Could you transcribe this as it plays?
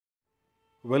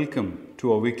Welcome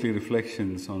to our weekly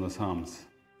reflections on the Psalms.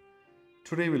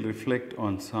 Today we'll reflect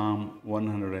on Psalm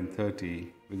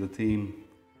 130 with the theme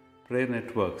Prayer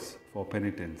Networks for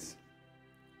Penitence.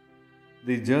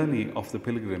 The journey of the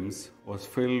pilgrims was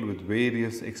filled with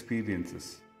various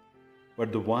experiences,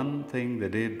 but the one thing they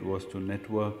did was to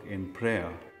network in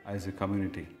prayer as a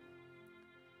community.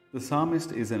 The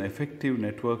psalmist is an effective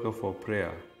networker for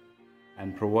prayer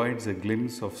and provides a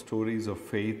glimpse of stories of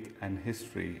faith and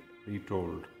history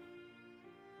retold.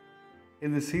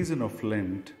 In the season of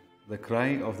Lent, the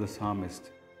cry of the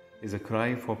psalmist is a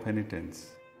cry for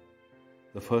penitence.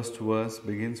 The first verse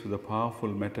begins with a powerful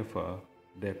metaphor,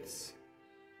 depths.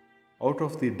 Out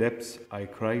of the depths I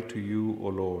cry to you, O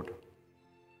Lord.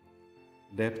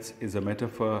 Depths is a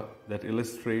metaphor that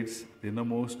illustrates the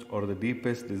innermost or the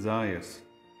deepest desires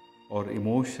or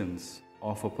emotions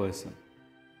of a person.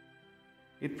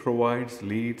 It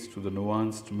leads to the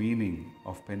nuanced meaning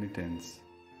of penitence,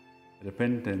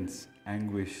 repentance,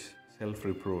 anguish,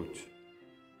 self-reproach.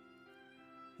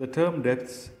 The term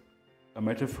depths, a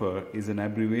metaphor, is an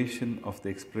abbreviation of the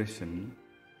expression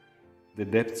the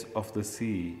depths of the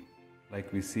sea,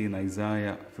 like we see in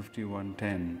Isaiah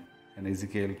 51:10 and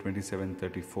Ezekiel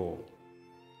 27:34.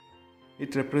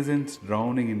 It represents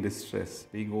drowning in distress,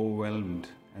 being overwhelmed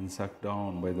and sucked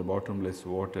down by the bottomless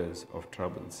waters of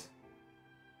troubles.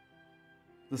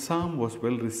 The psalm was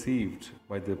well received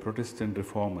by the Protestant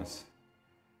reformers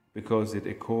because it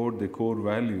echoed the core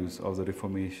values of the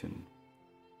Reformation: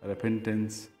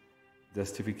 repentance,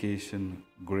 justification,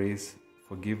 grace,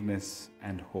 forgiveness,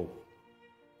 and hope.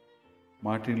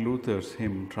 Martin Luther's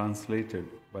hymn, translated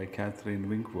by Catherine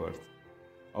Winkworth,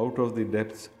 "Out of the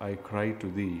depths I cry to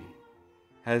thee,"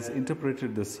 has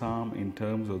interpreted the psalm in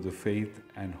terms of the faith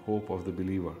and hope of the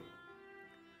believer.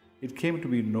 It came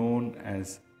to be known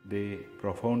as De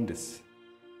Profundis,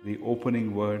 the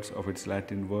opening words of its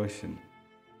Latin version.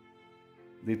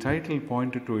 The title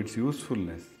pointed to its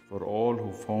usefulness for all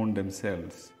who found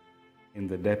themselves in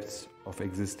the depths of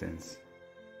existence.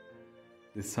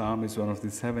 This psalm is one of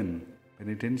the 7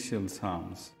 penitential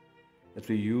psalms that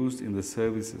we used in the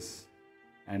services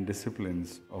and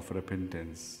disciplines of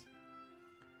repentance.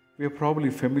 We are probably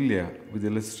familiar with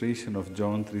the illustration of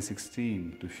John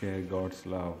 3:16 to share God's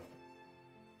love.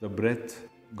 The breadth,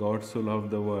 God so loved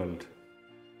the world;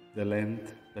 the length,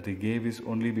 that He gave His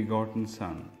only begotten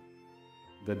Son;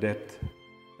 the depth,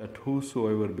 that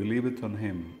whosoever believeth on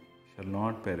Him shall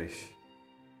not perish;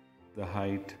 the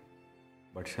height,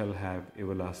 but shall have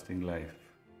everlasting life.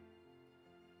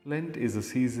 Lent is a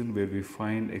season where we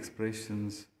find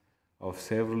expressions of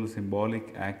several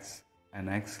symbolic acts and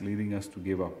acts leading us to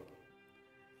give up.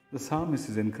 The psalmist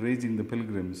is encouraging the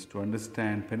pilgrims to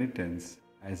understand penitence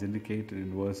as indicated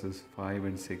in verses 5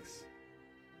 and 6,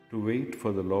 to wait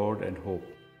for the Lord and hope.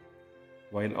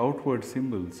 While outward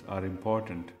symbols are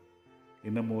important,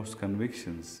 innermost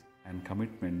convictions and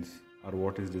commitments are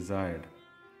what is desired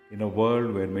in a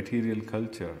world where material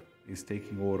culture is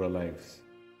taking over our lives.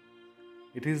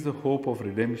 It is the hope of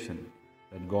redemption,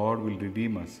 that God will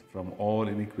redeem us from all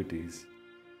iniquities,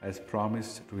 as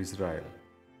promised to Israel.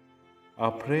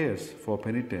 Our prayers for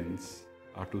penitence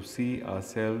are to see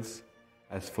ourselves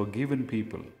as forgiven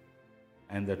people,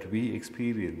 and that we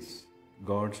experience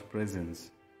God's presence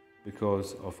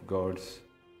because of God's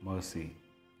mercy.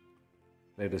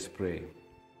 Let us pray.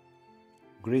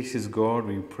 Gracious God,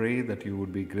 we pray that you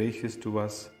would be gracious to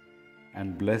us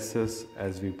and bless us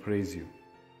as we praise you.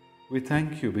 We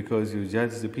thank you because you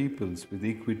judge the peoples with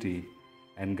equity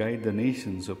and guide the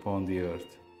nations upon the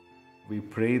earth. We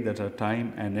pray that our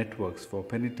time and networks for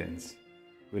penitence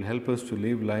will help us to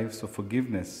live lives of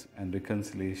forgiveness and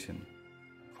reconciliation.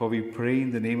 For we pray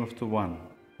in the name of the one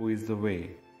who is the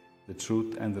way, the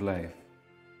truth, and the life,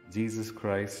 Jesus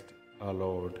Christ our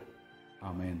Lord.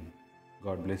 Amen.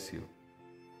 God bless you.